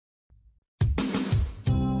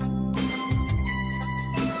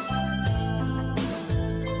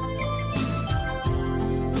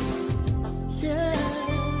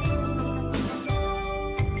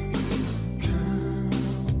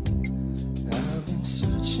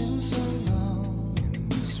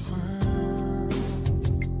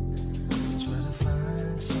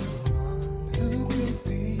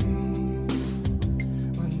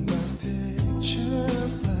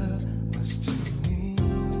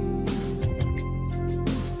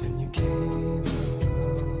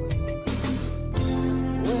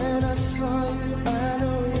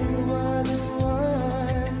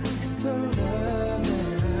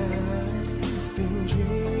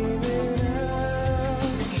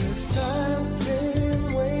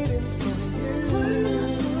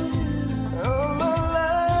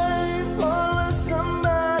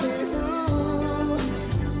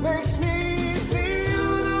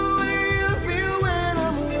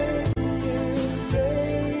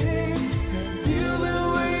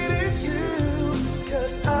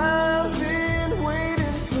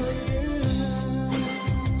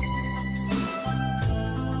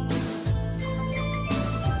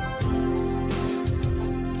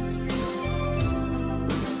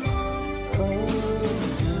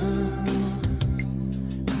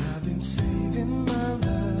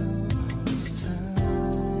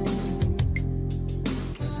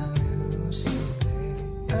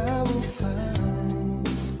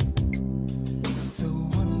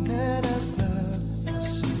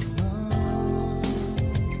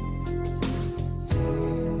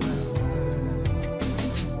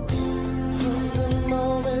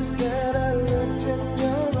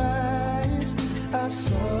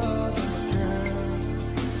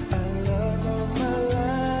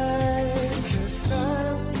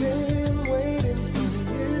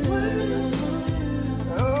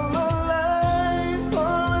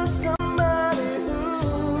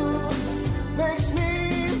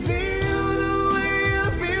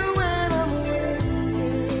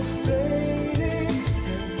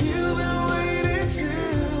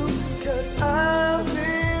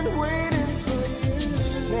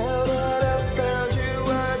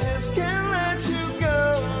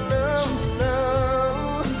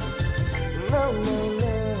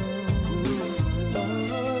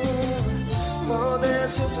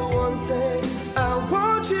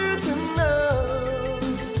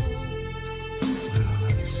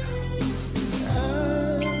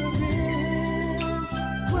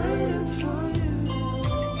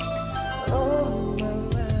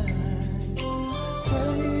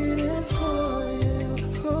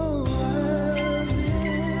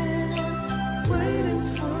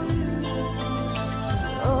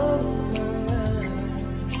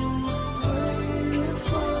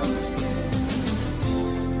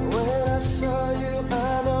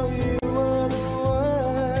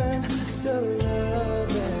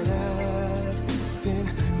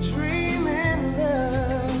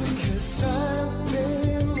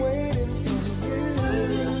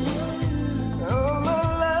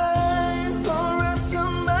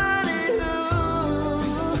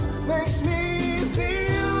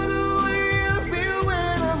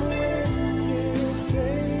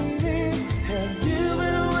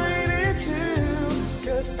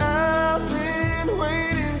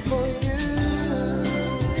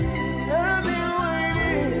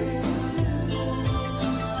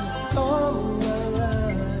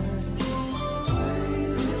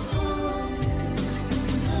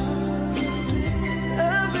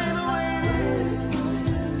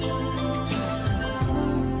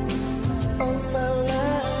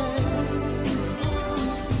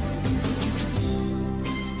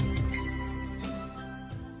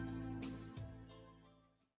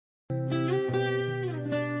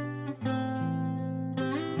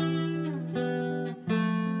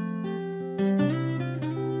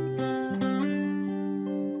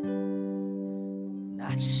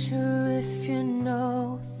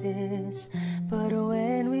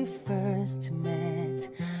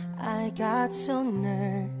got so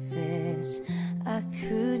nervous I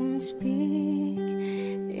couldn't speak.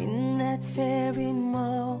 In that very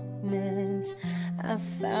moment I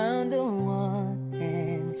found the one,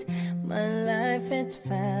 and my life had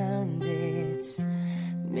found its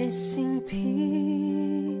missing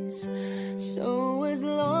piece. So as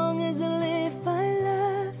long as I live I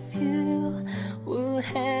love you, will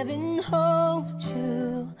have and hold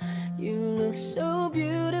you. You look so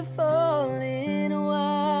beautiful in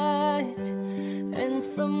white, and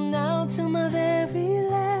from now till my very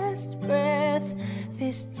last breath,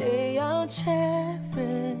 this day I'll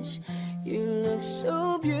cherish. You look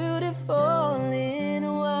so beautiful in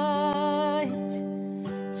white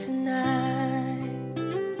tonight.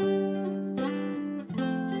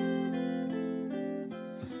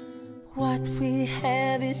 What we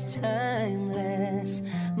have is timeless,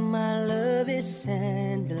 my love is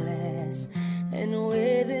endless, and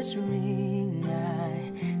with this ring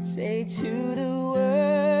I say to the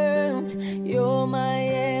world, you're my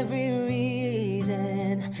every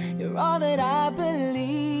reason, you're all that I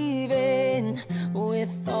believe in.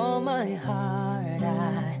 With all my heart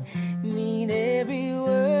I mean every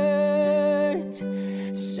word.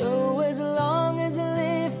 So as long as I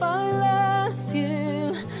live I love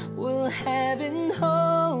you, will have and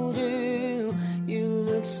hold you. You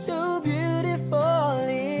look so beautiful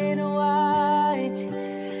in white,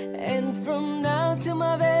 and from now to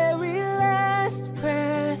my very last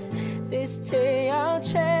breath, this day I'll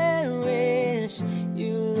cherish.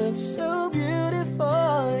 You look so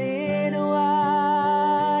beautiful in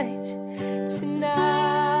white tonight.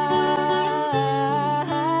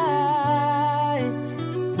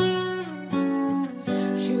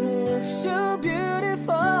 You look so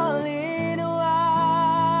beautiful in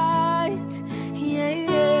white, yeah,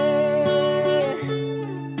 yeah.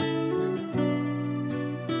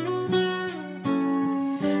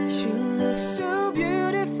 You look so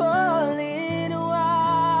beautiful in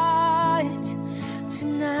white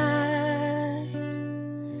tonight.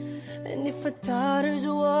 And if a daughter's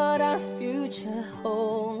what our future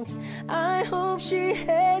holds, I hope she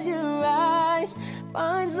has your eyes,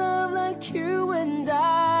 finds love like you and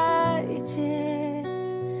I did.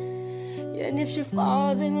 And if she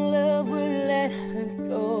falls in love, we'll let her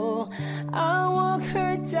go. I'll walk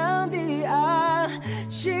her down the aisle.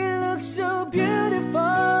 She looks so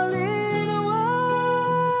beautiful in white.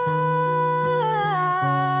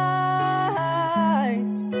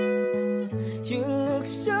 You look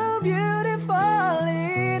so beautiful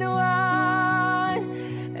in white,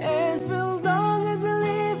 and for long as I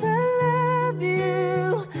live I love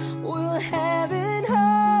you, will have and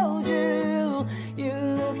hold you. You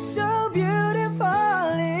look so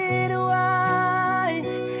beautiful in white,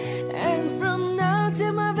 and from now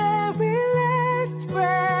to my very last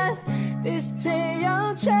breath, this day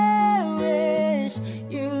I'll cherish.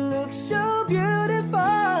 You look so beautiful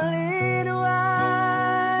in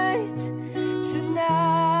white tonight.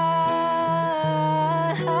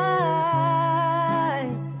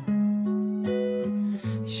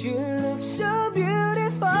 You look so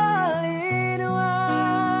beautiful in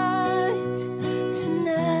white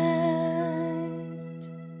tonight.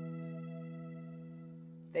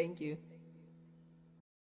 Thank you.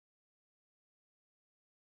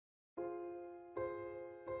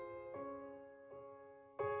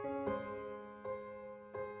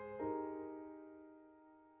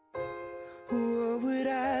 What would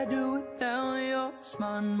I do without your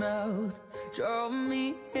smart mouth? Draw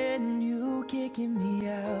me in, you kicking me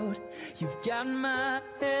out. You've got my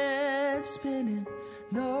head spinning,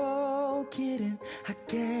 no kidding, I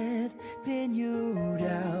can't pin you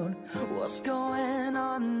down. What's going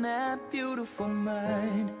on in that beautiful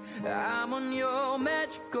mind? I'm on your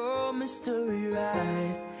magical mystery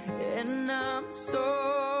ride, and I'm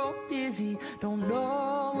so dizzy, don't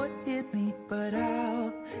know what hit me, but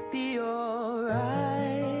I'll be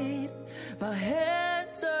alright. My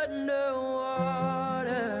head's underwater,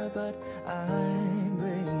 but I'm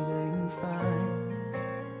breathing fine.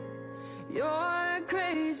 You're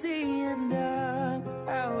crazy and I'm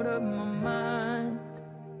out of my mind,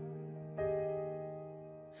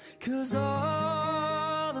 'cause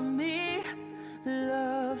all of me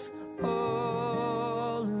loves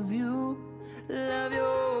all of you. Love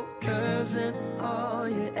your curves and all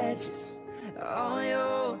your edges, all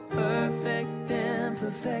your perfect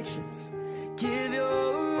imperfections. Give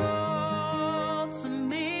your all to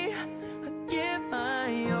me, I give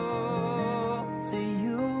my all to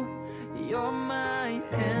you. You're my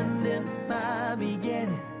end and my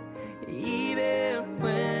beginning, even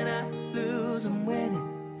when I lose I'm winning,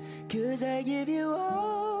 'cause I give you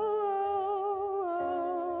all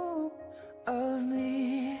of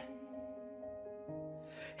me.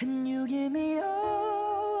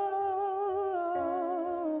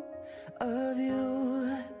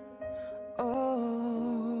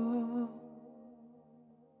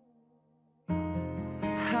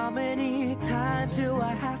 How many times do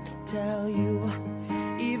I have to tell you?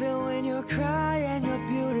 Even when you're crying, you're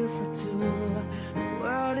beautiful too. The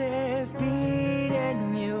world is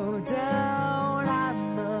beating you down.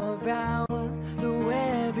 I'm around through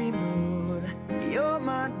every mood. You're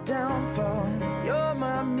my downfall, you're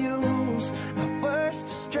my muse, my worst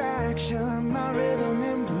distraction, my rhythm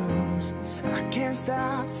and blues. I can't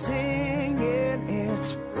stop singing,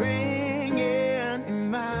 it's ringing in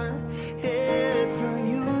my head for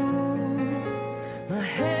you. My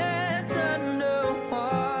head's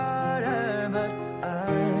underwater, but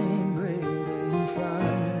I'm breathing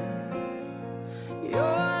fine.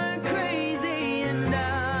 You're crazy and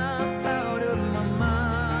I'm out of my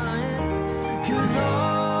mind. 'Cause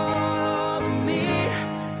all of me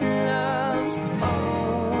loves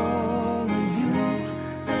all of you.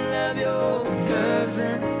 Love your curves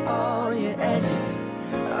and all your edges,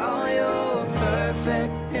 all your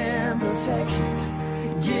perfect imperfections.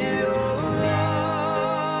 Give your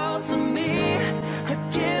all to me, I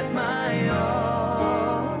give my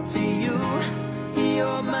all to you.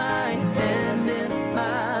 You're my end and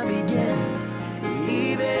my beginning.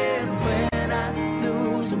 Even when I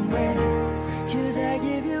lose, I'm winning. 'Cause I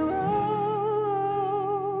give you all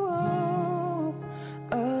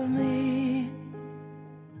of me,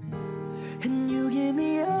 and you give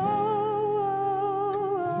me all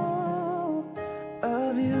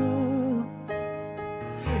of you.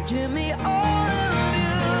 Give me all of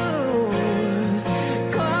you.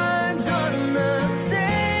 Cards on the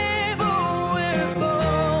table, we're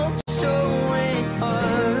both showing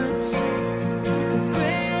hearts,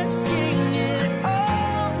 risking it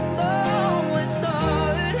all, though it's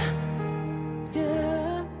hard.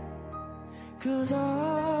 Yeah, 'cause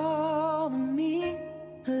all of me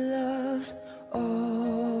loves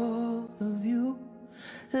all of you.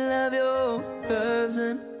 Love your curves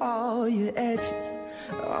and all your edges,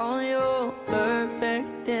 all your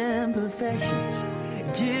perfect imperfections.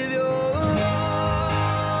 Give your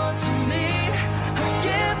all to me, I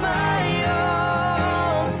give my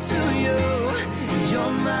all to you.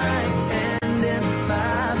 You're my end and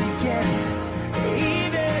my beginning.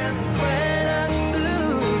 Even when I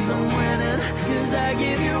lose, I'm winning. 'Cause I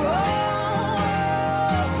give you all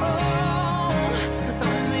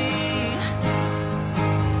of me,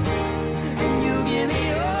 and you give me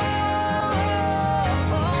all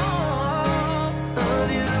of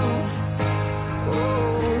you. Oh,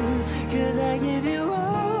 'cause I give you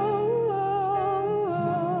all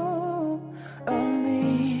of me,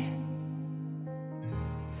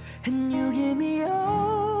 and you give me all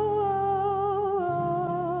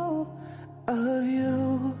of you.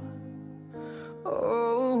 Oh.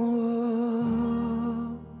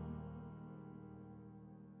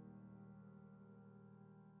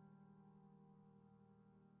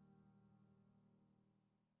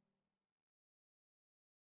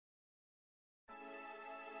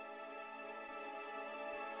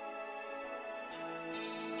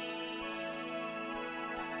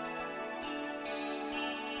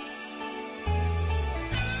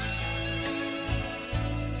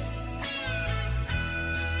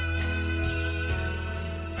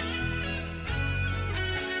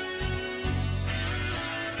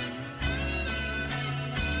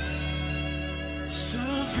 So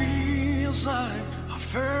it feels like our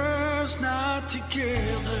first night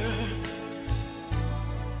together.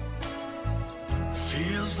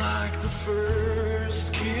 Feels like the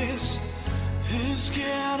first kiss is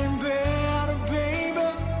getting better, baby.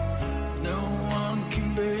 No one can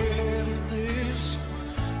better this.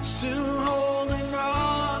 Still holding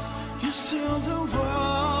on, you're still the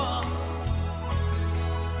one.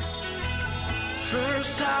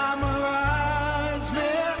 First time our eyes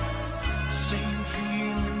met, same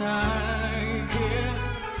feeling I get,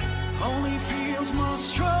 only feels more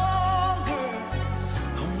stronger.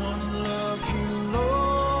 I wanna love you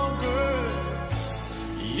longer.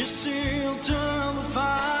 You still turn the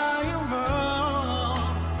fire on.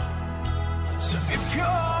 So if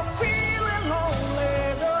you're feeling lonely,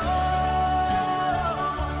 though,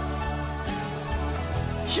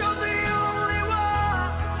 you're the only one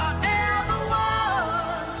I ever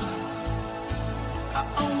want. I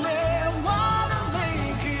only wanna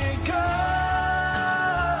make it good.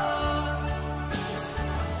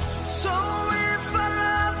 So if I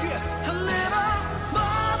love you a little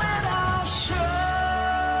more than I should,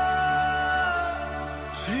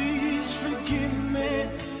 please forgive me.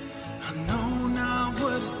 I know now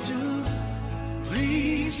what to do.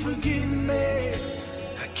 Please forgive me.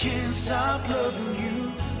 I can't stop loving you.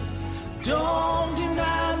 Don't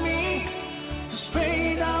deny me this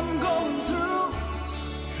pain I'm going through.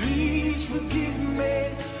 Please forgive me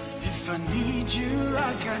if I need you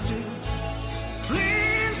like I do.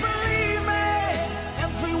 Please believe me,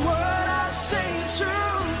 every word I say is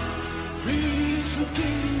true. Please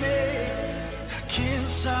forgive me, I can't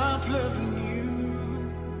stop loving you.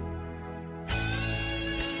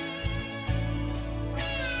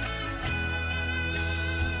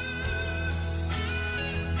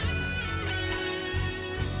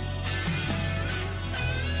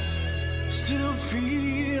 Still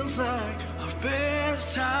feels like our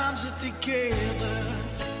best times are together.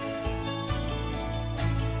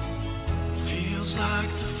 Feels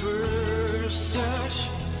like the first touch.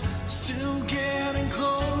 Still getting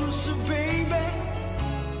closer, baby.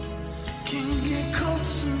 Can't get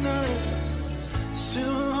close enough.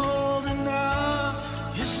 Still holding on.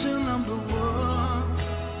 You're still number one.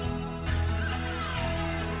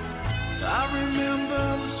 I remember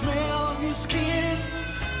the smell of your skin.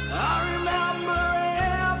 I remember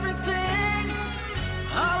everything.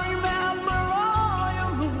 I remember all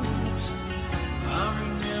your moves. I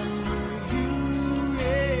remember you,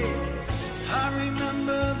 yeah. I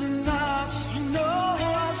remember the nights, you know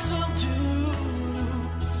I still do.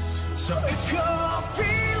 So if you're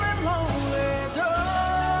feeling lonely,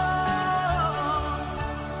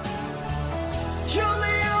 you're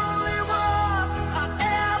the only one I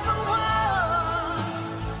ever want.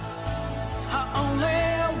 I only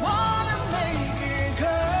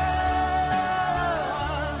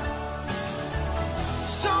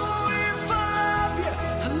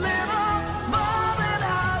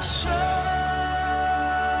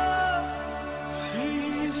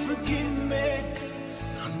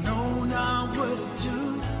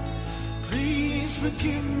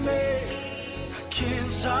forgive me, I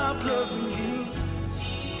can't stop loving you.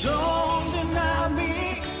 Don't deny me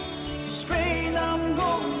this pain I'm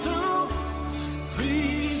going through.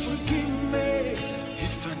 Please forgive me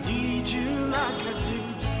if I need you like I do.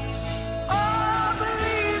 Oh,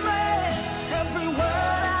 believe me, every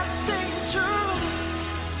word I say is true.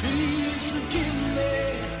 Please forgive me,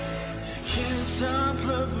 I can't stop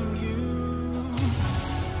loving you.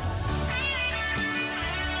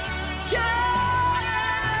 Yeah!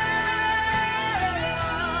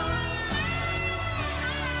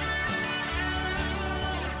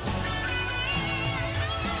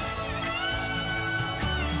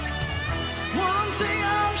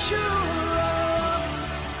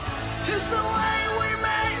 It's the way we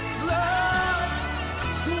make love.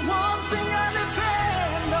 The one thing I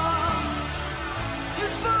depend on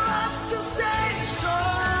is for us to stay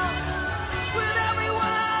strong. With every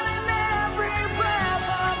word and every breath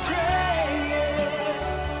I'm praying.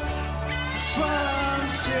 That's what I'm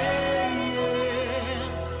saying.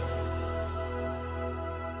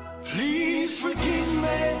 Please forgive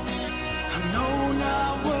me, I know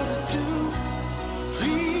not what to do.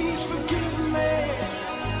 Please forgive me,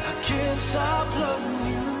 can't stop loving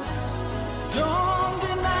you. Don't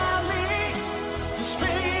deny me this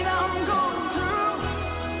pain I'm going through.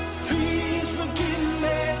 Please forgive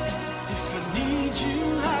me if I need you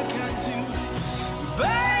like I do.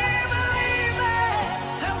 Baby, believe me,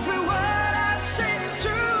 every word I say is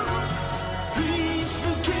true. Please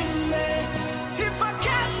forgive me if I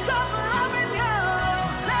can't stop loving you.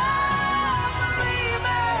 Love, believe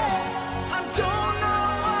me, I don't know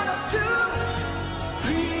what to do.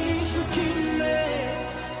 Please forgive me,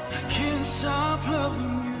 I can't stop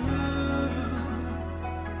loving you.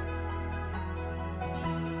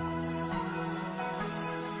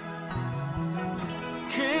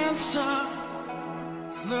 Can't stop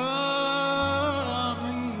loving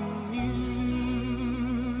you.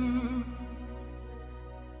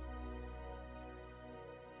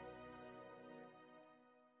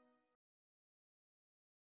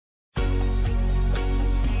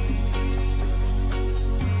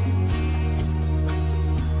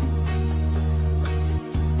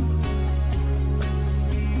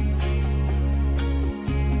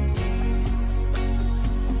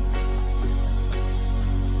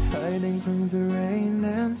 Hiding from the rain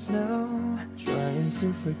and snow, trying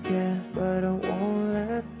to forget but I won't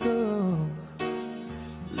let go.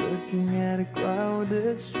 Looking at a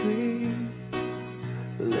crowded street,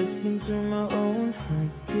 listening to my own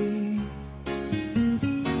heartbeat.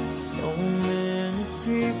 So many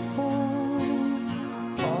people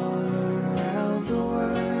all around the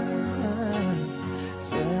world.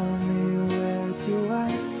 Tell me, where do I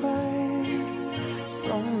find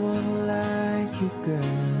someone like you,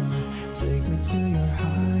 girl? Take me to your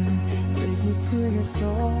heart, take me to your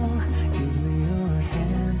soul. Give me your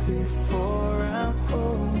hand before I'm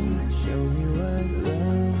old. Show me what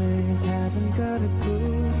love is, haven't got a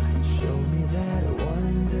clue. Show me that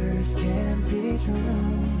wonders can't be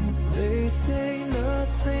true. They say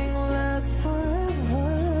nothing lasts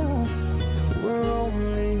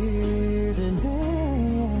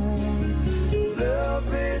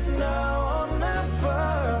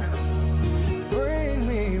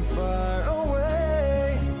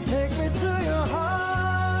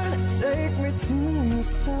to your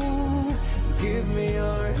soul. Give me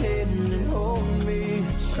your hand and hold me.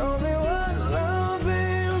 Show me what love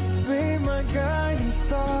is. Be my guiding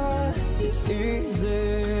star. It's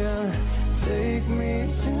easy. Take me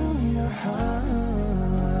to your heart.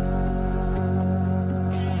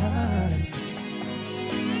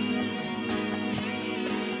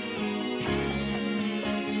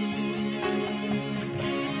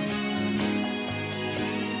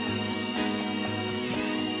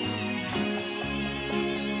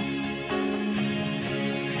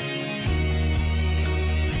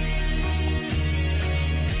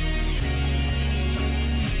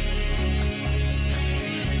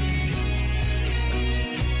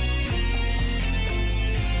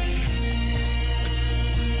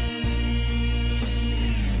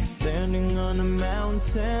 On a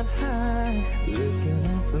mountain high, looking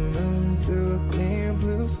at the moon through a clear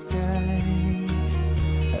blue sky.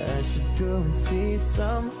 I should go and see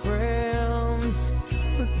some friends,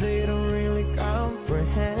 but they don't really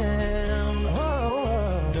comprehend.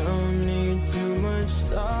 Oh, don't need too much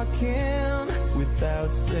talking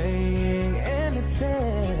without saying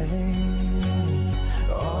anything.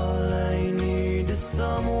 All I need is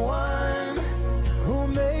someone who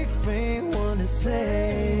makes me wanna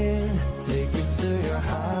sing. Take me to your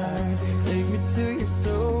heart, take me to your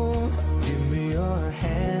soul. Give me your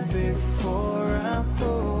hand before I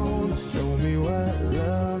hold. Show me what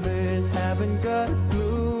love is, haven't got a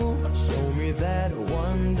clue. Show me that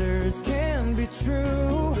wonders can be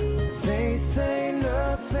true. They say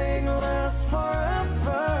nothing lasts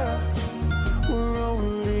forever. We're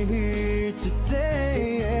only here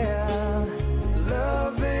today, yeah.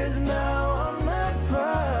 Love is now or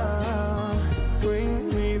never. Bring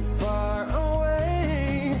me far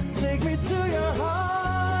away. Take me to your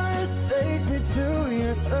heart, take me to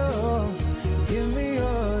your soul. Give me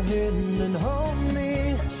your hand and hold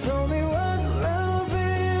me. Show me what love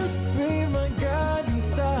is. Be my guiding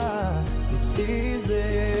star. It's easy.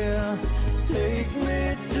 Take me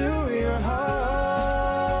to your heart.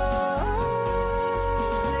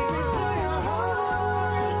 Take me to your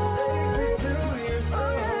heart. Take me to your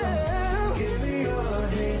soul. Give me your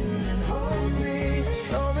hand and hold me.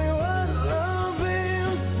 Show me what love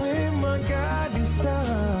is. Be my guiding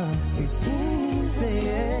star. It's easy,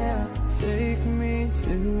 yeah. Take me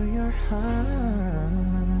to your heart.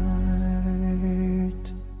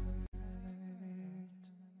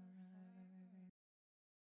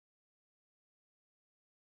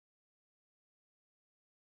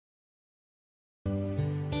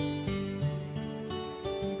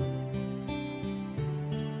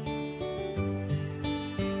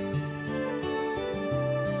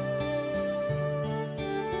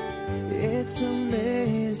 It's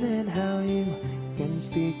amazing how you can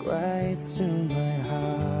speak right to my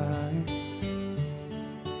heart.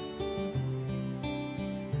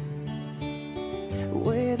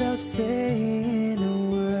 Without saying a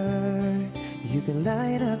word, you can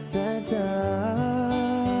light up the dark.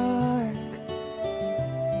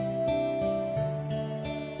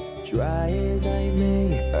 Try as I may,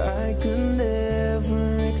 I could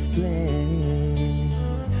never explain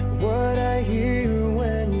what I hear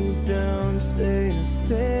when you don't say a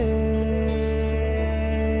thing.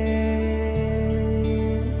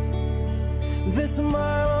 The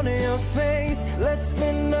smile on your face lets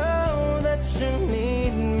me know that you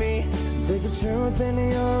need me. There's a truth in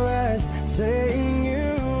your eyes saying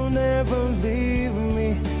you'll never leave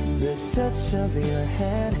me. The touch of your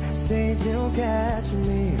hand says you'll catch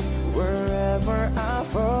me wherever I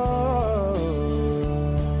fall.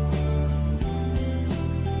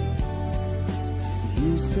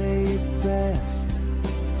 You say it best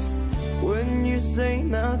when you say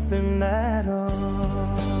nothing at all.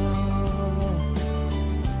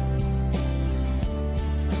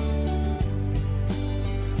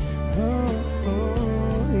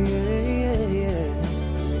 Oh, yeah, yeah.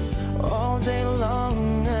 All day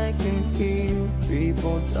long I can hear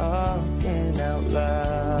people talking out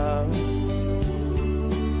loud.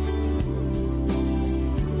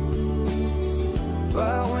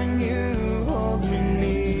 But when you hold me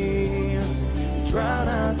near, drown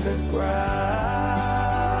out the crowd.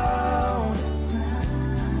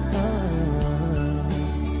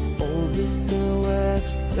 Old Mr.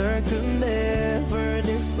 Webster could never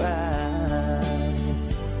define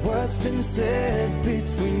what's been said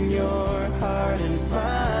between your heart and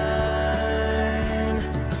mine.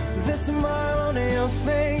 The smile on your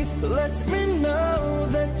face lets me know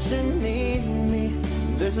that you need me.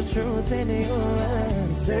 There's a truth in your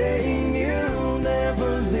eyes saying you'll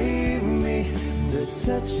never leave me. The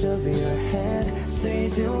touch of your hand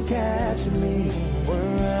says you'll catch me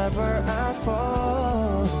wherever I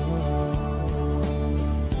fall.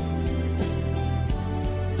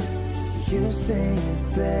 You say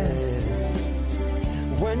it best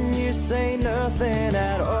when you say nothing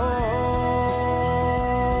at all.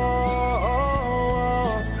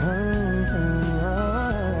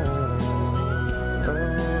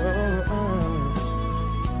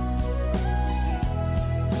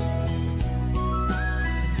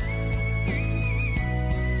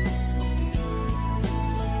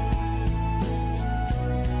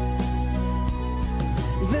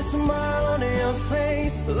 The smile on your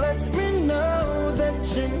face lets me know that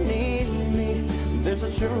you need me. There's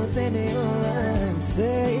a truth in your eyes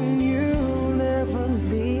saying you'll never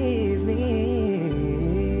leave me.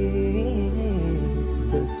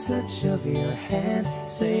 The touch of your hand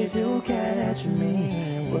says you'll catch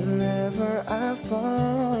me wherever I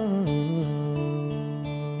fall.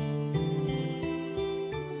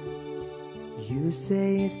 You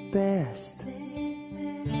say it best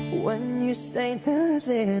when you say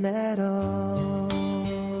nothing at all.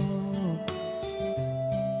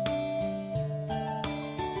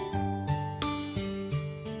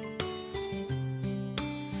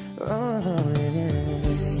 Oh, yeah.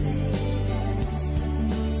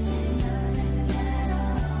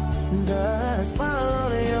 The smile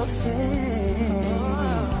on your face.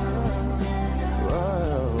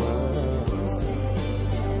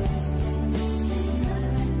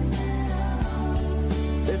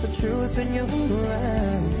 There's a truth in your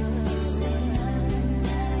eyes.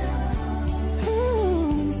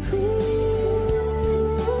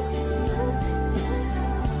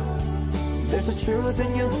 There's a truth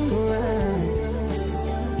in your eyes.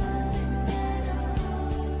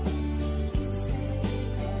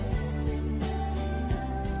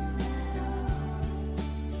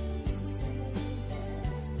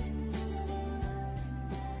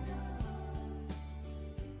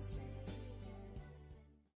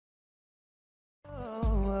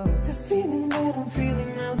 The feeling that I'm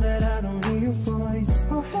feeling now that I don't hear your voice.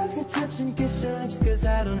 I'll have you touch and kiss your lips 'cause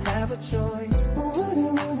I don't have a choice. What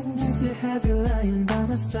I wouldn't do to have you lying by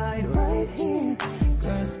my side right here.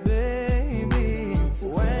 'Cause baby,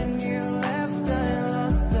 when you left I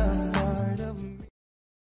lost a part of me.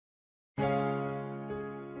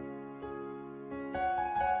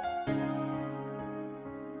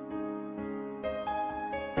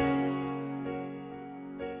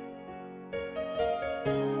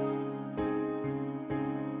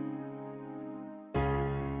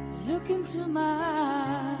 Look into my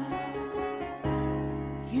eyes,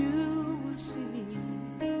 you will see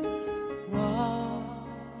what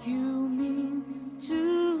you mean to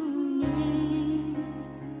me.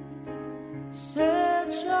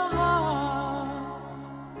 Search your heart,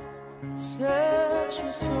 search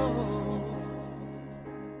your soul,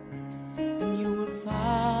 and you will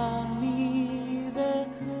find me there.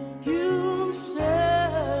 You'll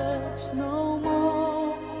search no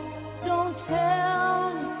more. Don't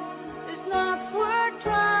tell me it's not worth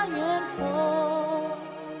trying for.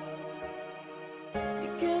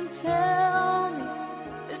 You can tell me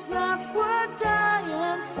it's not worth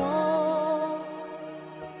dying for.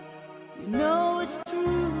 You know it's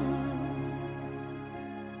true.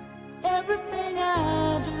 Everything I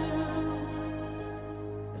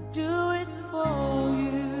do it for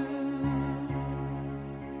you.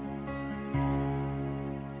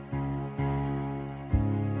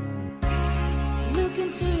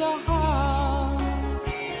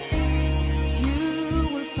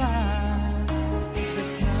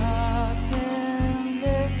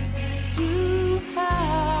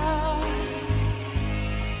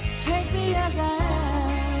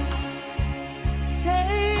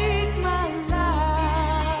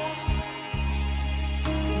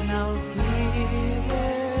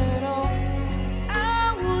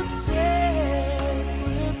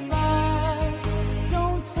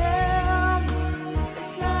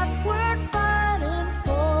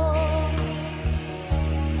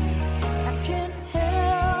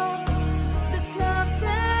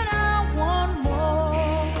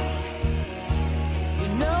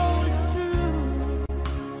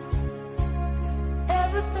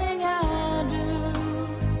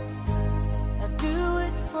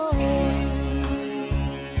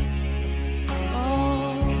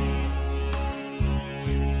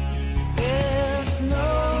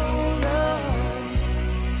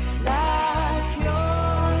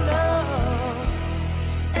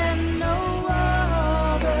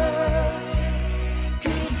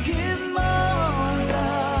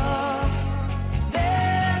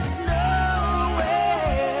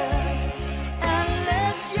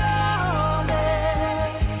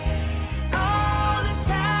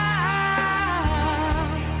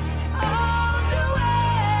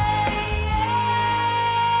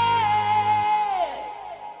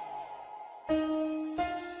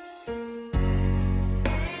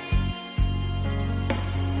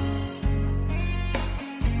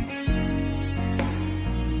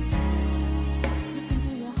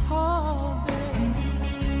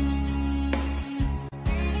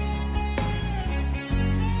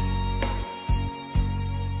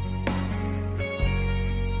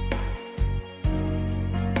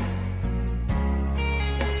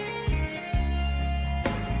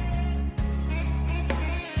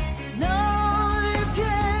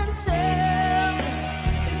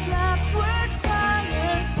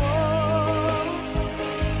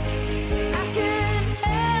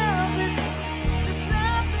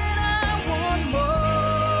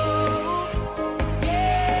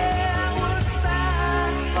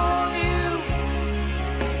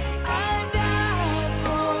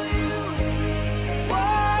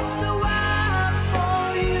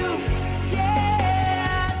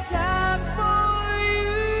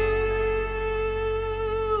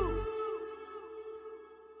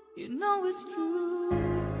 it's true.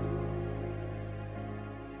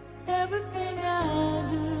 Everything I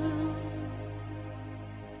do,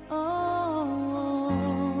 oh,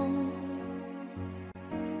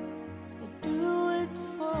 I do it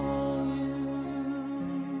for you.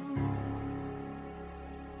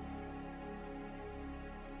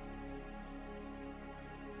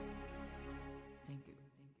 Thank you.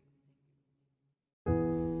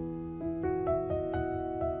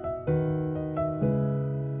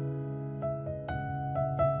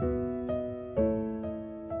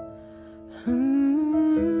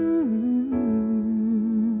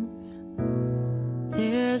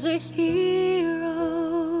 There's a hero.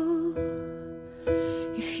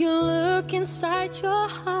 If you look inside your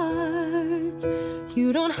heart,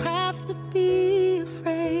 you don't have to be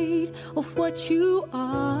afraid of what you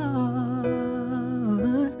are.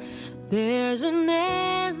 There's an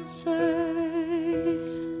answer.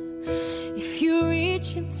 If you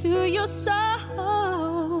reach into your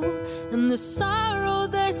soul, and the sorrow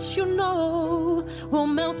that you know will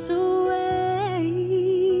melt away.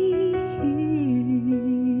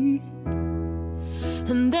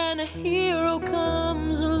 And then a hero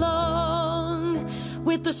comes along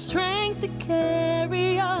with the strength to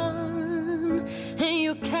carry on, and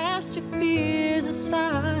you cast your fears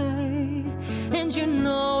aside, and you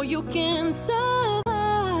know you can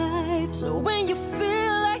survive. So when you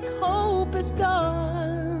feel like hope is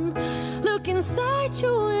gone, look inside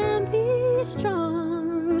you and be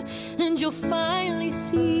strong, and you'll finally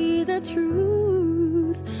see the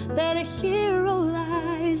truth, that a hero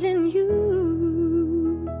lies in you.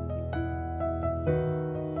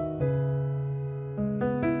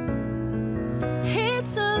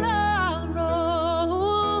 It's a long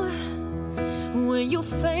road when you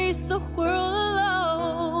face the world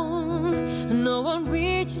alone. No one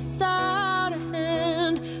reaches out a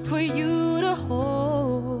hand for you to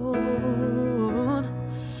hold.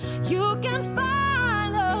 You can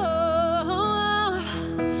follow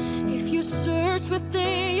if you search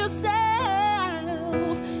within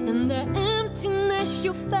yourself, and the emptiness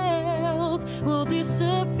you felt will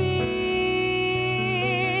disappear.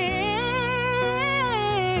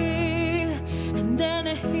 And then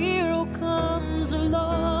a hero comes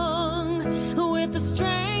along with the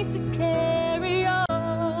strength to carry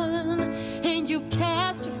on, and you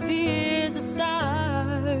cast your fears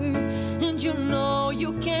aside, and you know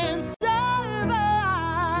you can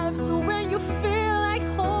survive. So when you feel like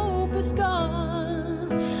hope is gone,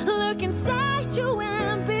 look inside you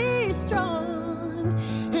and be strong,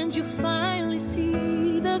 and you finally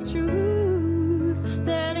see the truth,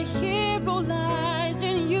 that a hero lies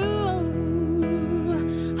in you.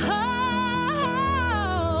 Oh,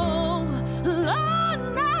 Lord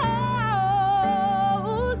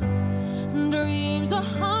knows dreams are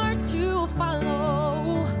hard to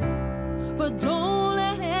follow, but don't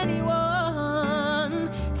let anyone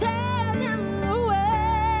tear them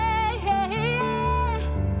away.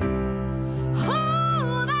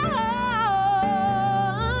 Hold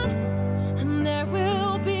on, and there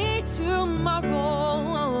will be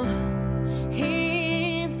tomorrow.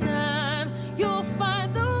 In time, you'll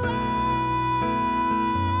find the way.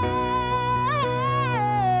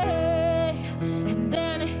 And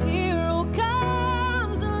then a hero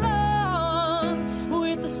comes along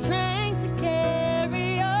with the strength to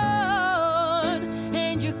carry on,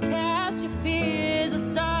 and you cast your fears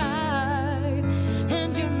aside,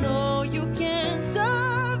 and you know you can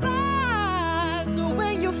survive. So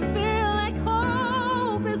when you feel like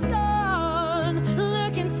hope is gone,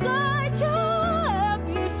 look inside you and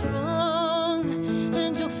be strong,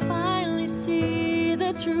 and you'll finally see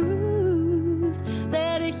the truth,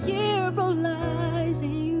 that a hero lies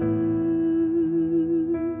in you.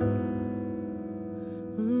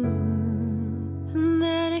 And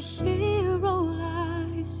that a hero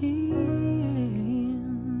lies in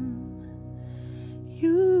you.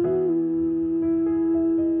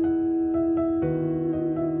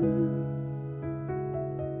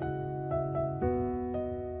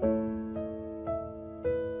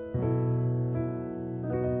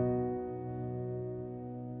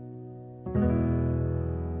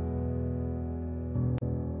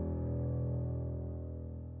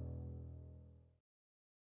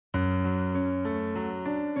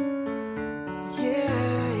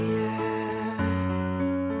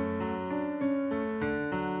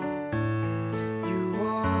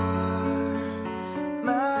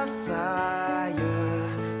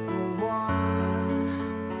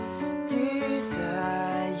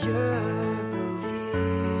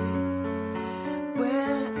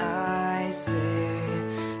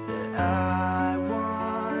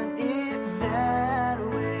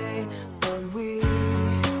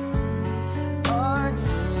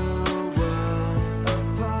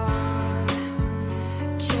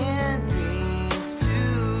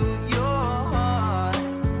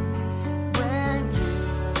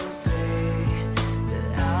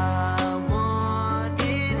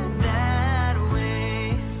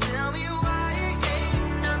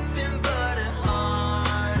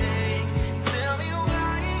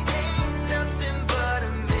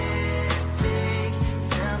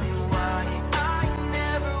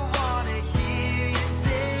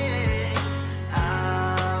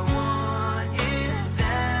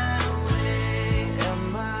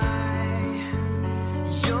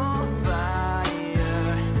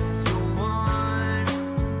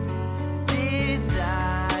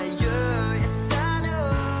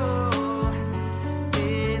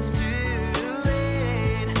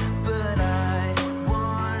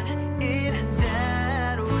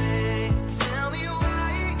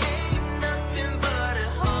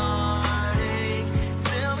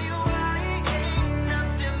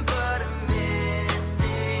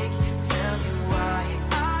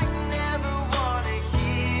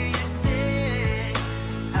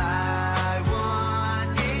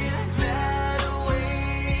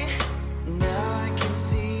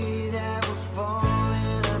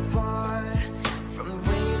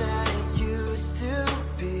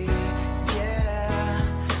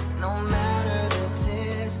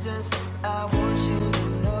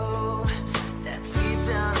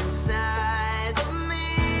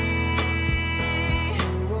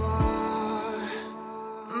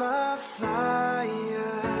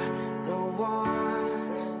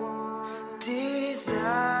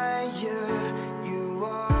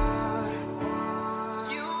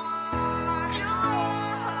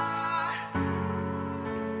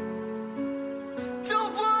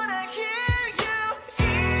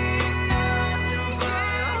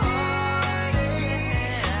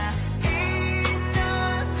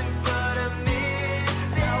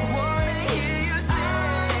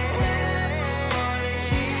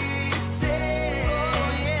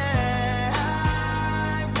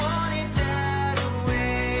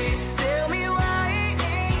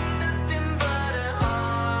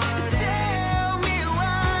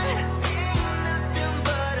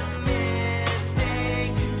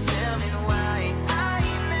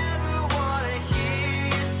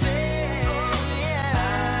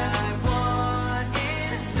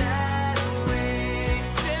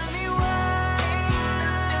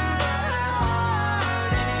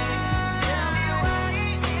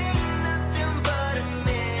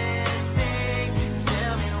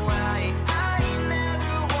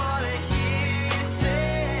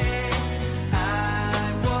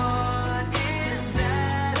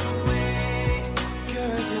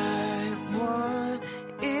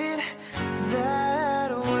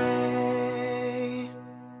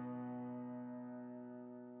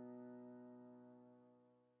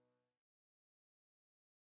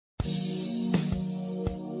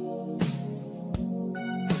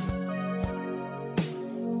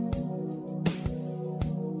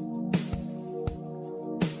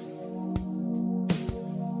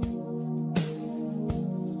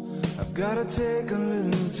 Gotta take a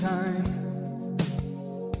little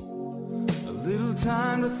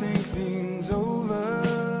time to think things over.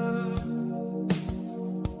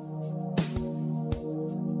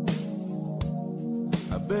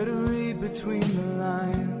 I better read between the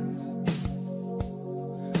lines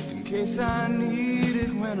in case I need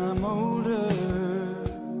it when I'm older.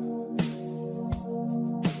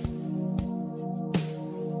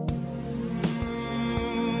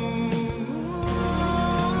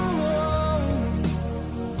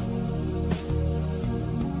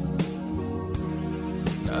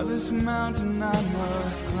 This mountain I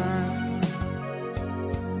must climb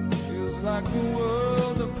feels like the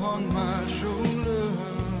world upon my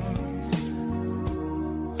shoulders.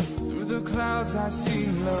 Through the clouds I see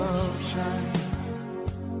love shine.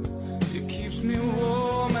 It keeps me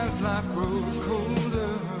warm as life grows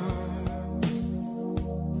colder.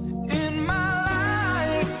 In my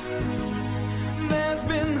life there's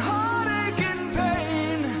been heartache and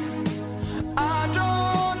pain. I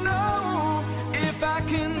don't know if I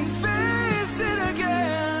can face it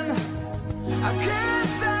again. I can't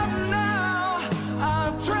stop now.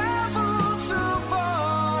 I've traveled too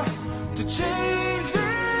far to change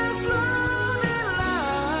this lonely life.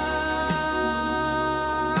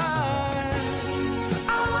 I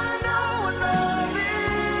wanna know what love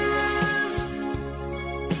is.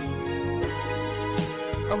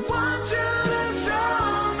 I want you to show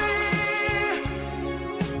me.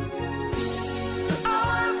 I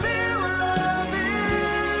wanna feel what love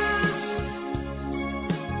is.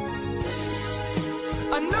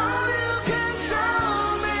 I know you can show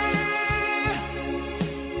me.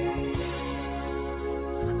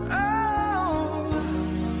 Oh,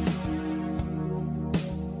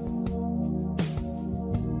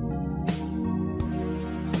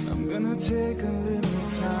 I'm gonna take a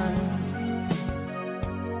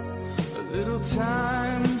little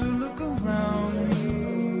time to look around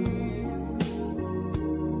me.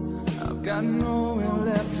 I've got nowhere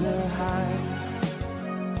left to hide.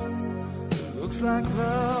 It looks like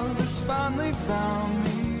love has finally found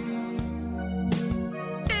me.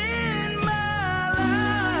 In my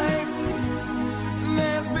life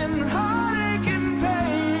there's been heartache and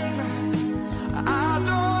pain. I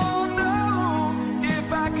don't know if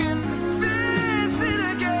I can face it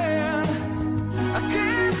again. I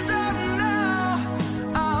can't stop now.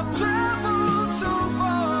 I've traveled so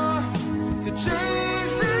far to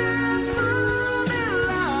change this lonely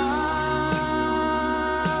life.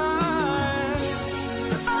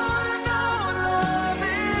 I wanna know what love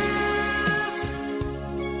is.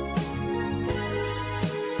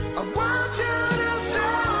 I want you to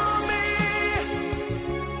show me.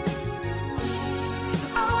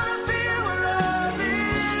 I wanna feel what love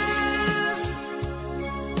is.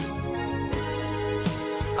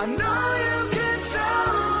 I know you can show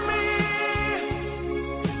me.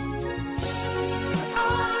 I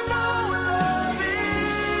wanna know what love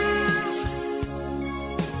is.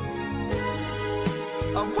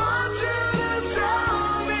 I want you to show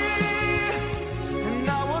me. And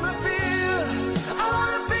I wanna feel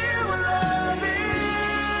what love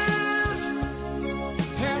is.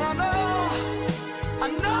 And I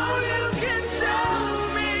know you can show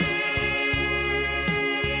me.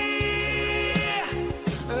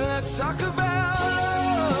 Let's talk about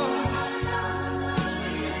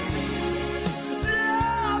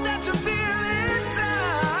love that you feel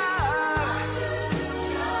inside.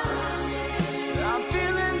 I'm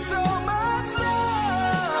feeling so much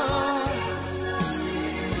love.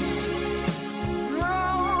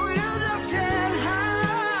 Oh, you just can't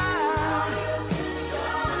hide.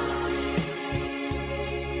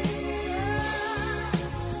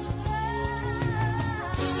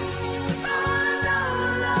 I wanna know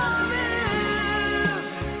what love is.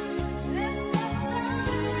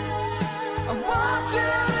 I want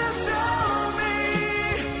you to show me.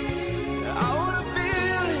 I wanna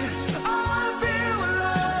feel it. I wanna feel what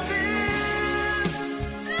love is.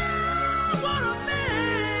 I wanna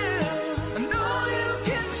feel. I know you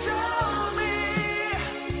can show me.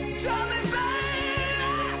 Show me,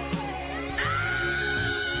 baby.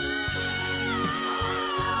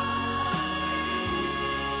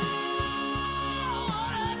 I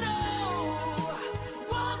wanna know.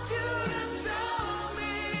 Want you to show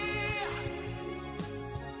me.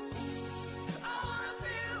 I wanna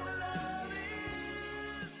feel what love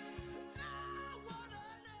is. I wanna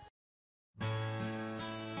know.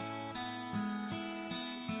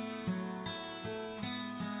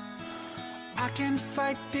 I can't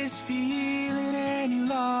fight this feeling any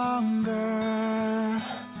longer,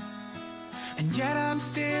 and yet I'm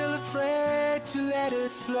still afraid to let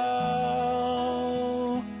it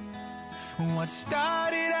flow. What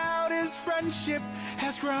started out as friendship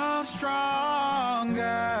has grown stronger.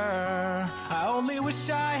 I only wish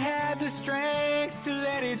I had the strength to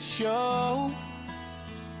let it show.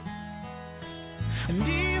 And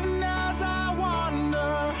even as I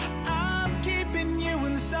wander, I'm keeping you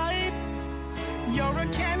in sight. You're a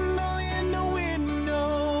candle in the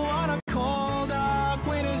window on a cold, dark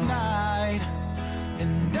winter's night.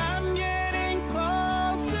 And I'm getting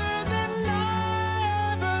closer than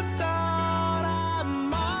I ever thought I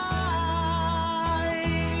might.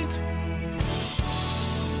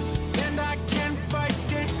 And I can't fight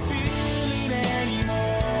this feeling anymore.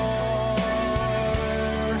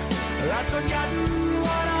 I've forgotten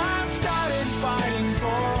what I've started fighting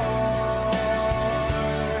for.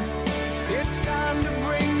 It's time to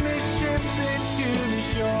bring this ship into the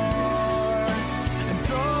shore and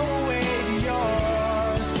throw away the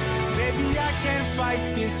yours. Baby, I can't fight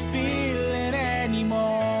this feeling anymore.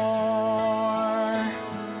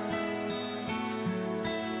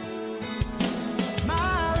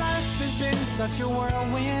 My life has been such a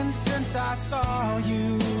whirlwind since I saw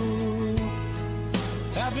you.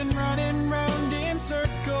 I've been running round in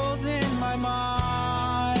circles in my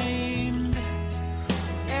mind,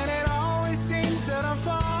 and it always seems that I'm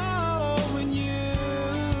following you,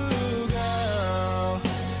 girl.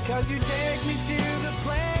 'Cause you take me to the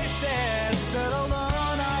places that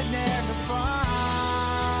alone I'd never find.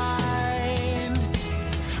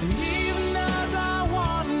 And even as I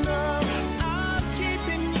wander, I'm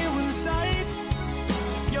keeping you in sight.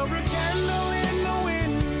 You're a candle in the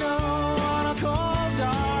window on a cold,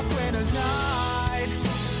 dark winter's night.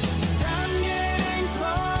 I'm getting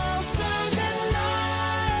closer than I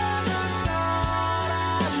ever thought I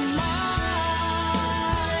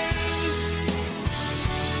might.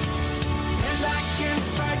 And I can't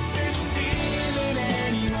fight this feeling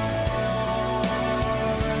anymore.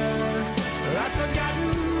 I've forgotten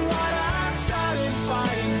what I've started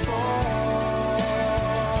fighting for.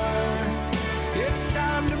 It's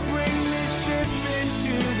time to bring this ship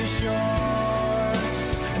into the shore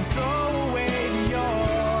and throw away the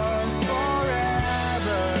yours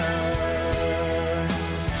forever.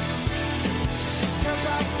 'Cause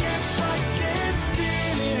I can't fight this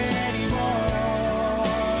feeling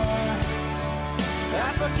anymore.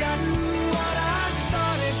 I've forgotten what I've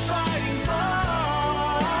started fighting for.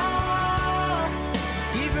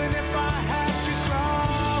 Even if I have to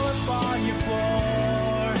crawl upon your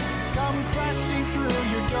floor, come crashing through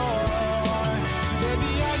your door,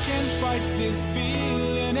 baby, I can't fight this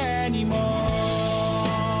feeling anymore.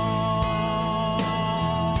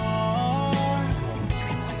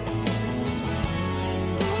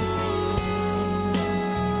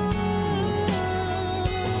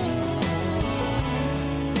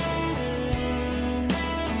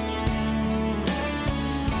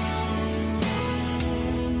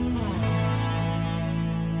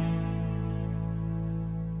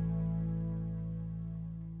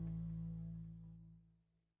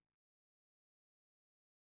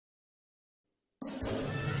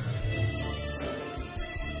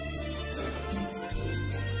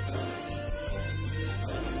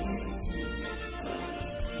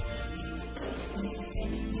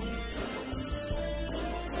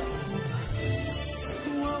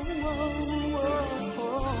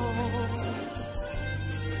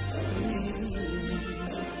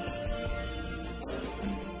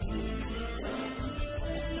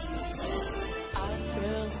 I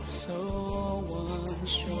felt so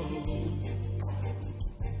unsure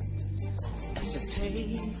as I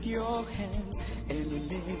take your hand and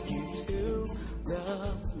lead you to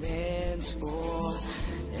the dance floor.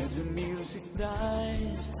 As the music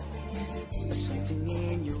dies, something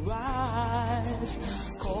in your eyes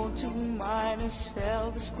called to mind a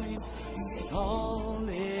selfish scream, and all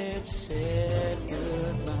it said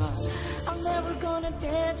goodbye. I'm never gonna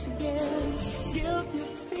dance again. Guilty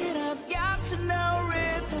feet, I've got to know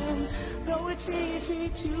rhythm. Though it's easy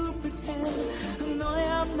to pretend, no,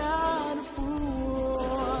 I'm not a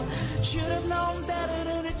fool. Should have known better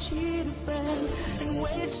than to cheat a friend and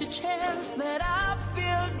waste a chance that I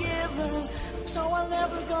feel given. So I'm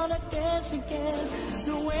never gonna dance again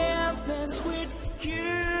the way I've danced with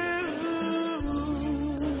you.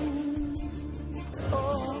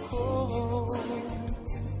 Oh, oh.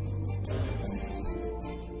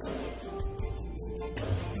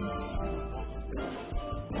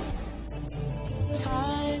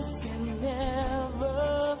 Time can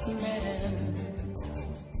never mend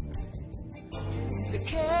the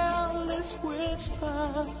careless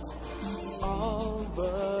whisper of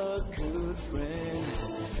a good friend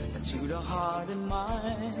to the heart and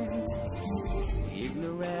mind.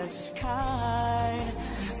 Ignorance is kind.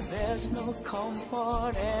 There's no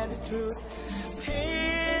comfort in the truth.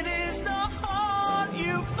 Pain is the heart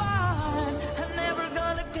you find. I'm never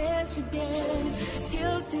gonna dance again.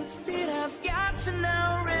 Guilty feet have got to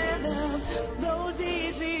know rhythm. Those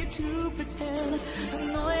easy to pretend. I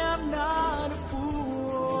know I'm not a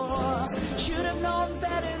fool. Should have known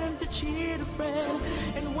better than to cheat a friend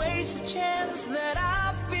and waste a chance that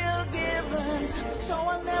I feel given. So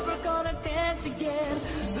I'm never gonna dance again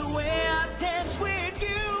the way I dance with you.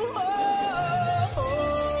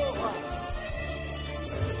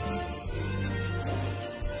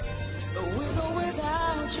 With or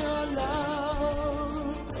without your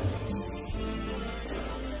love.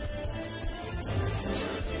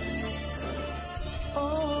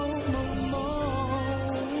 Oh, no more.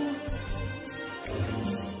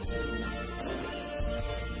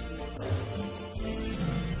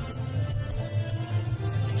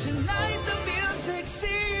 Tonight the music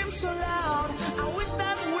seems so loud. I wish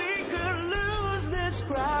that we could lose this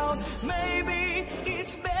crowd. Maybe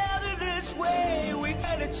it's better this way. We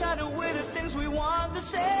had each other with the things we want to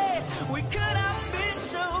say. We could have been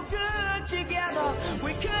so good together.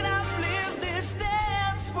 We could have lived this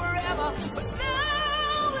dance forever. But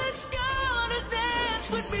now it's gonna dance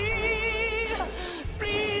with me.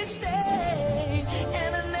 Please stay.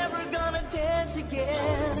 And I'm never gonna dance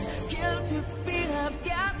again. Guilty feet have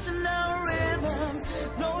got to know rhythm.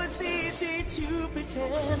 Though it's easy to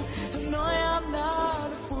pretend. No, I'm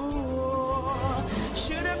not a fool.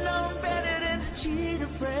 Should have known better than to cheat a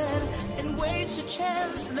friend and waste a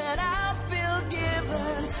chance that I feel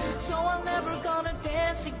given. So I'm never gonna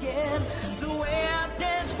dance again the way I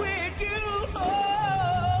dance with you. Oh,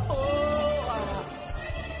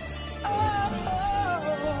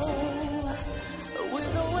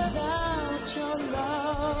 with or without your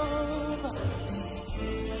love.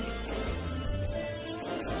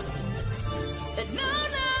 No,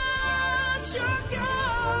 no, you're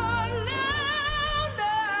gone. Now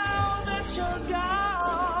that you're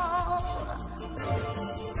gone.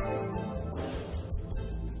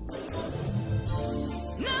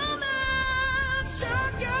 Now that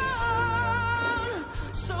you're gone.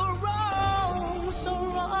 So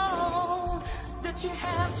wrong that you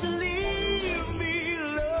have to leave me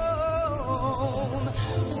alone.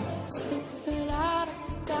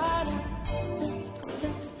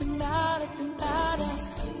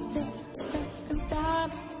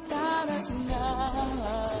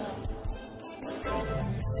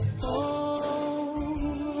 Oh,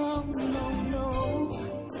 no, no.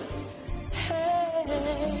 Hey,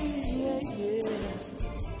 yeah, yeah.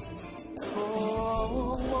 Oh.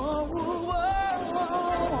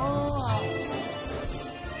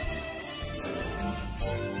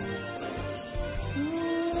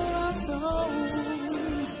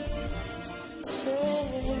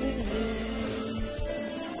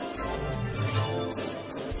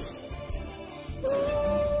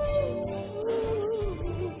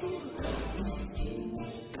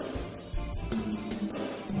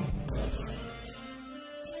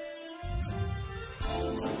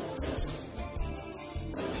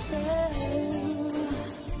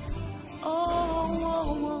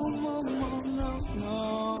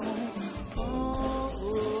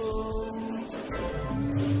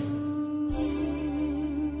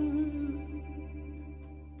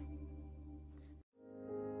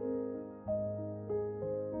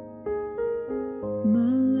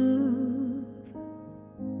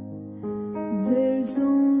 There's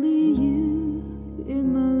only you in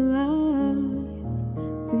my life,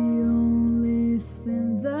 the only thing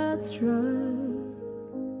that's right.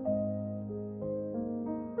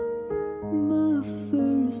 My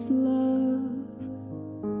first love,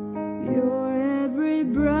 your every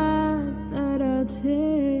breath that I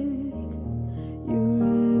take, your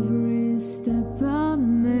every step I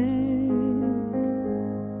make,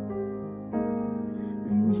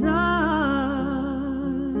 and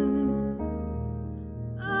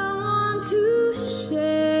to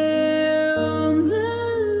share all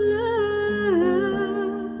my love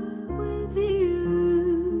with you.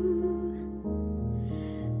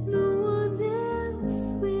 No one else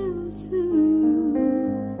will do.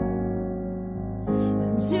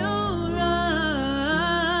 And your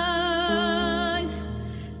eyes,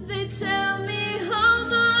 they tell me how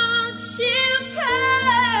much you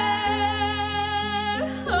care.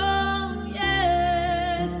 Oh.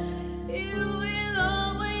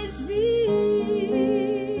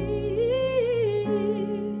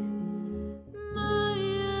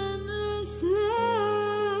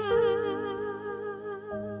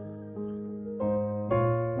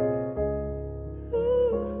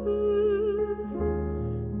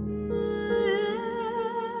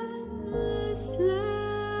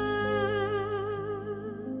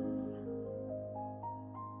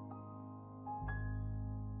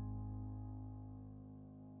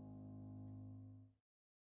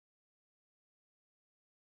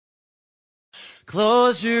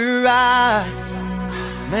 Close your eyes,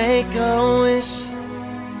 make a wish,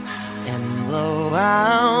 and blow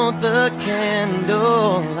out the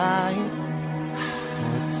candlelight.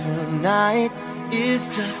 For tonight is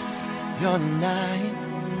just your night.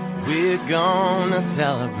 We're gonna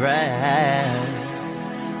celebrate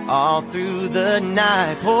all through the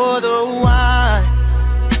night. Pour the wine,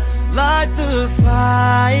 light the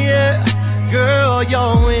fire. Girl,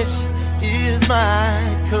 your wish is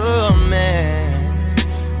my command.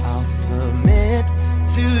 I'll submit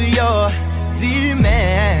to your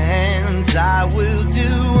demands. I will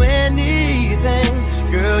do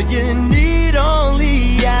anything, girl, you need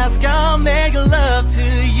only ask. I'll make love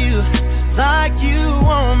to you like you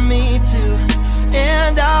want me to,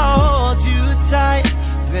 and I'll hold you tight,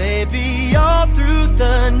 baby, all through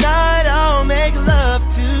the night. I'll make love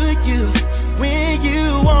to you when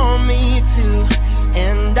you want me to,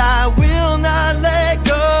 and I will not let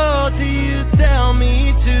go till you tell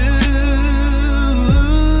me to.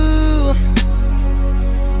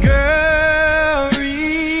 Girl,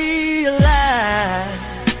 relax,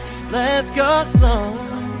 let's go slow.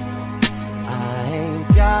 I ain't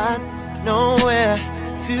got nowhere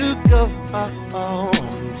to go.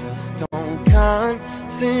 Just don't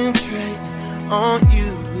concentrate on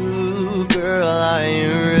you. Girl, are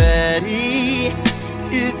you ready?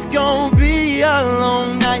 It's gonna be a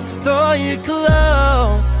long night. Throw your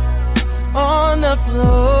clothes on the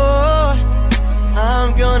floor.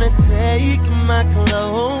 I'm gonna take my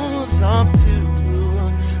clothes off too.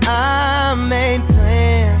 I made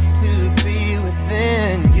plans to be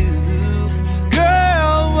within you.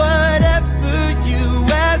 Girl, whatever you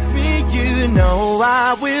ask me, you know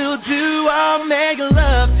I will do. I'll make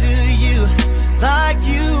love to you like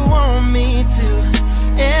you want me to,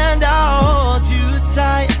 and I'll hold you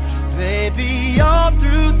tight, baby, all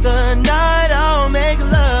through the night. I'll make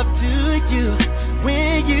love to you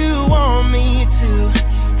when you want me to,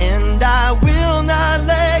 and I will not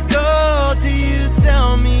let go till you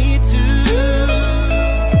tell me to.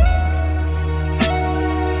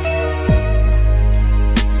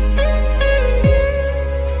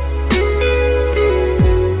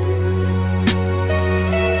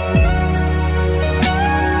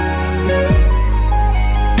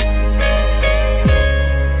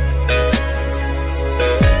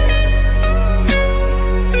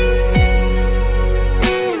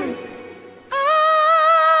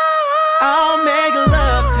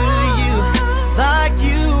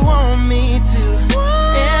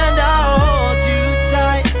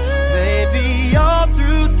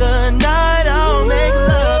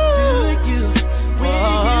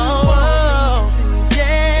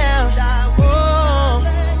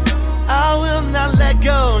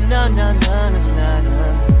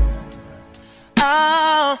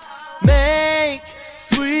 I'll make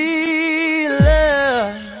sweet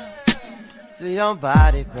love to your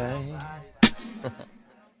body, babe.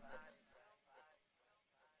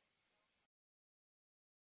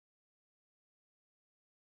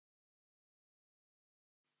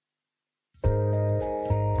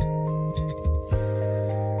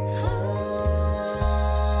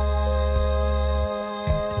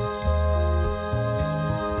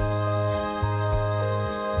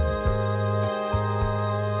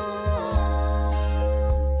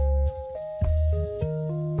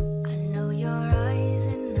 I know your eyes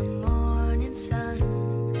in the morning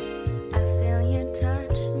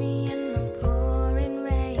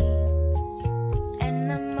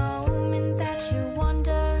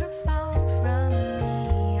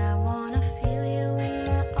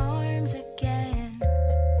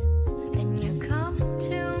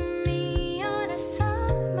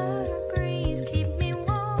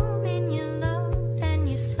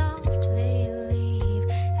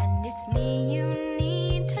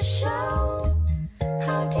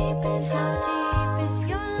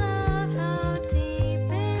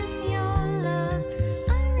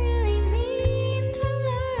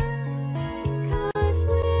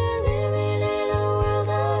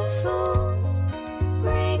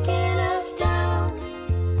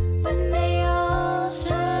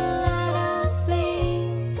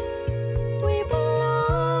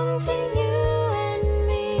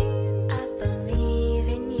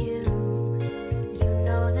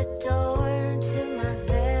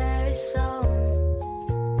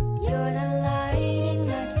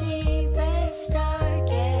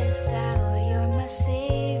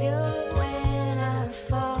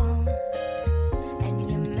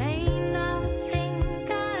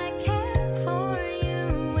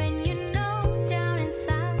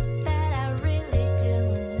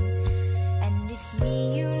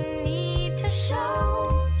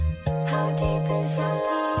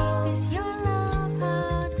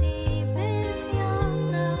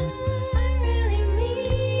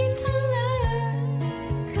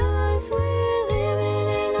 'Cause we're living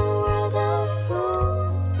in a world of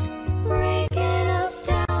fools, breaking us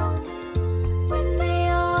down when they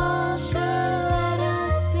all should let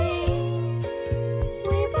us be.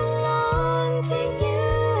 We belong to you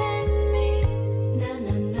and me. Na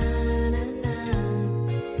na na na na,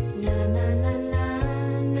 na na na na,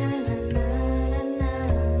 na na na na na,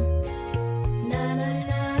 na na na na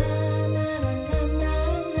na na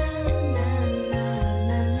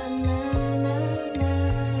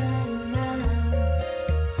na.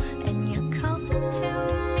 And you're coming to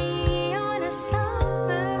me on a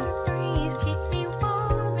summer breeze, keep me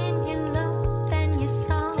warm in your love, then you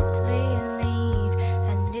softly leave.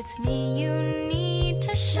 And it's me you need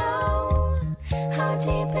to show. How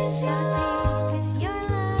deep is your love?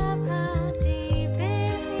 How deep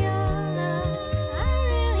is your love? I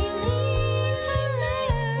really need to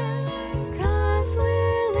learn. 'Cause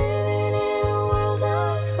we're living in a world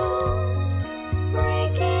of fools,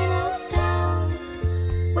 breaking us down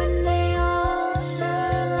when they all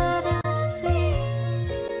should let us be.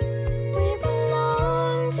 We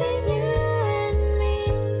belong to you and me.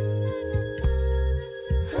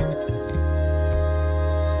 How deep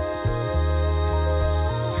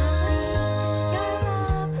is your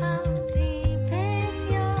love? How deep is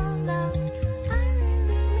your love? I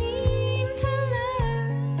really need to learn.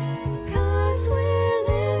 'Cause we're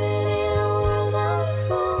living in a world of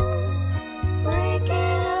fools,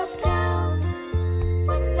 breaking us down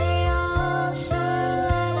when they all should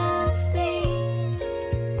let us be.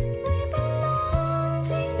 We belong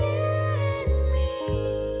to you and me.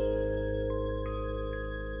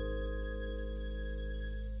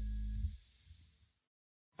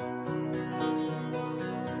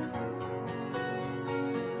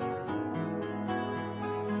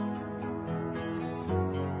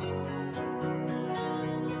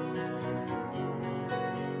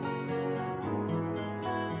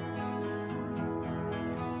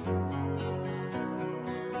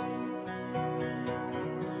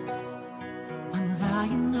 I'm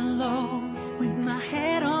lying alone with my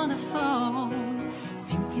head on the phone,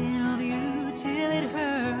 thinking of you till it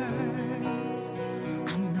hurts.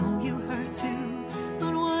 I know you hurt too,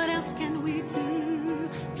 but what else can we do?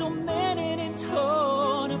 Tormented and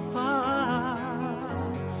torn apart.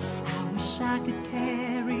 I wish I could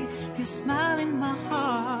carry your smile in my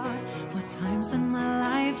heart. For times in my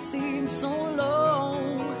life seem so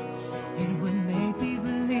long, it would make me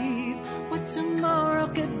believe what tomorrow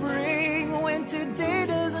could bring, when today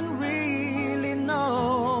doesn't really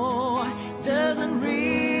know, doesn't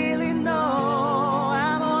really know.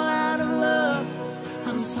 I'm all out of love,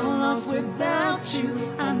 I'm so lost without you.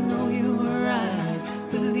 I know you were right,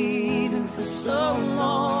 believing for so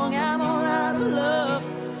long. I'm all out of love,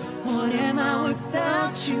 what am I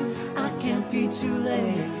without you? I can't be too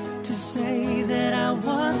late to say that I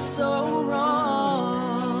was so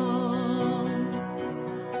wrong.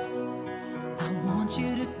 I want you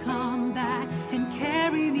to come back and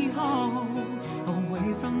carry me home, away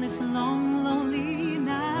from this long, lonely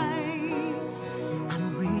nights. I'm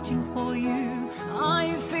reaching for you, are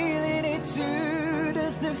you feeling it too?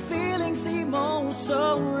 Does the feeling seem oh so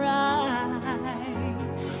right?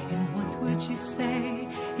 And what would you say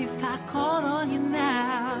if I called on you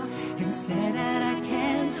now and said that I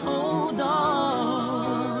can't hold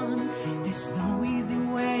on? There's no easy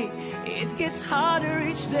way, it gets harder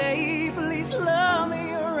each day. Please love me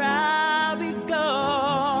or I'll be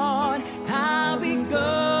gone, I'll be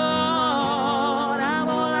gone. I'm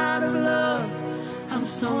all out of love, I'm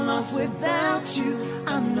so lost without you.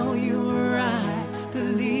 I know you were right,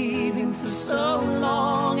 believing for so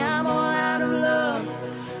long. I'm all out of love,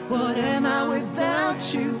 what am I without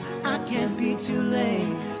you? I can't be too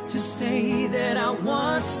late to say that I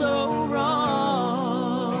was so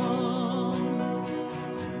wrong.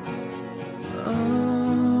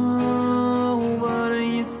 Oh, what are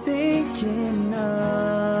you thinking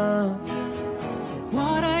of?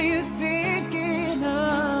 What are you thinking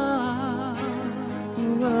of?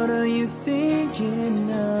 What are you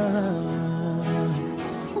thinking of?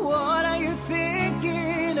 What are you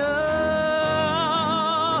thinking of?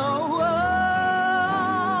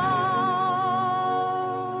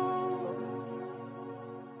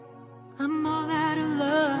 I'm all out of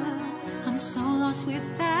love, I'm so lost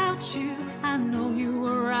without you. I know you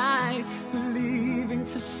were right, believing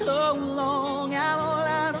for so long. I'm all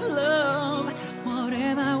out of love, what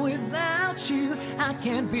am I without you? I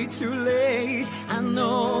can't be too late, I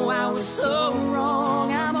know I was so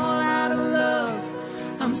wrong. I'm all out of love,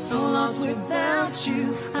 I'm so lost without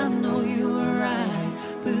you. I know you were right,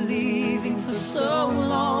 believing for so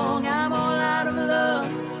long. I'm all out of love,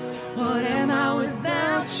 what am I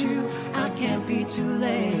without you? I can't be too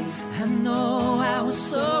late, was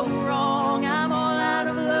so wrong. I'm all out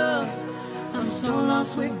of love, I'm so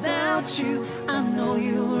lost without you. I know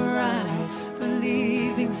you were right,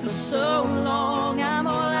 believing for so long. I'm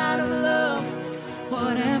all out of love,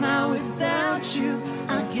 what am I without you?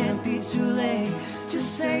 I can't be too late to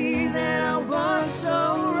say that I was so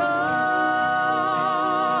wrong,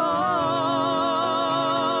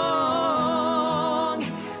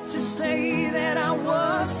 to say that I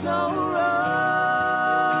was so wrong,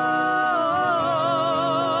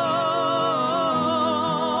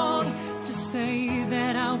 to say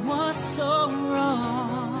that I was so wrong,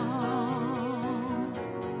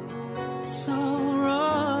 so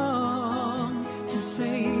wrong, to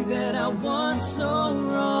say that I was so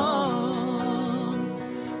wrong.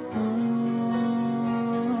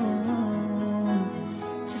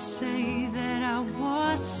 To say that I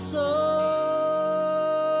was so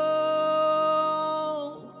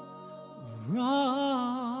wrong.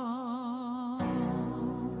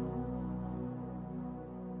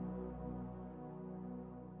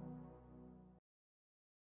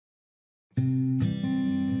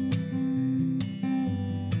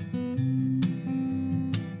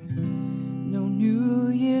 No New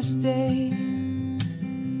Year's Day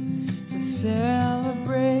to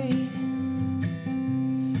celebrate,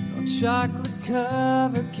 no chocolate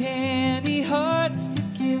cover candy hearts to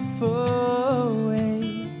give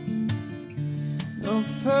away, no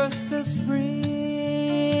first of spring,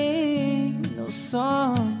 no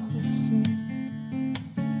song to sing.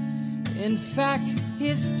 In fact,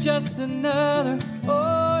 it's just another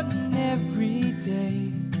ordinary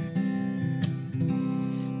day.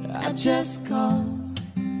 I just called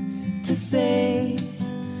to say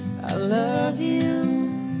I love you,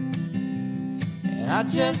 and I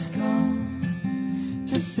just called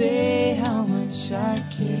to say how much I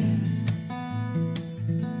care.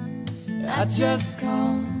 I just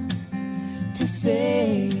called to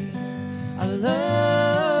say I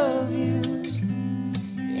love you,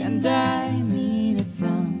 and I mean it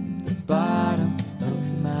from the bottom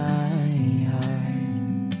of my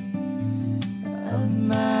heart, of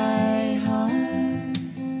my heart.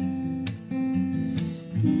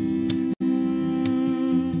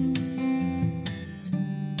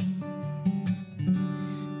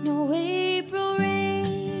 No April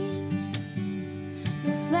rain,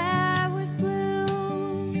 no flowers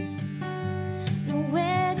bloom, no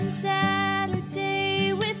wedding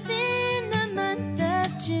Saturday within the month of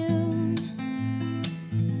June.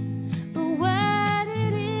 But what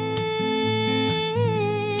it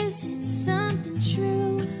is, it's something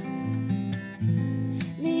true,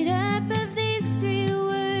 made up of these three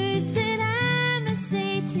words that I must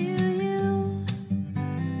say to you.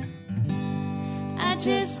 I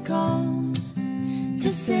just called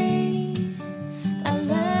to say I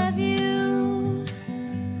love you.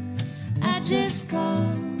 I just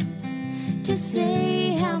called to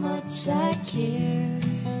say how much I care.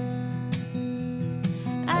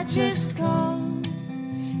 I just called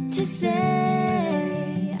to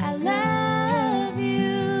say I love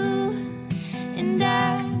you, and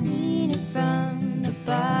I mean it from the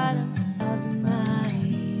bottom of my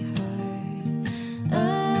heart,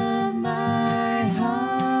 of my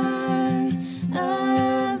heart,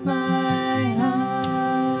 of my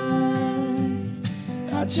heart.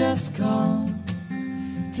 I just called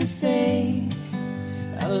to say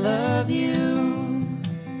I love you.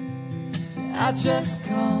 I just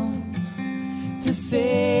called to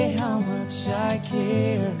say how much I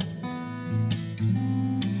care.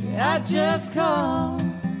 I just called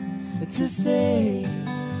to say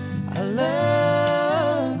I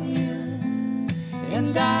love you,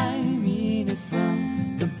 and I mean it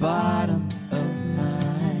from the bottom of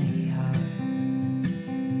my heart.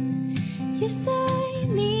 Yes, I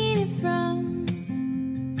mean it from,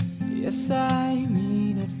 Yes, I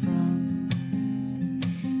mean it from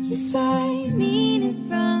yes, I mean it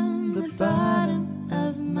from the bottom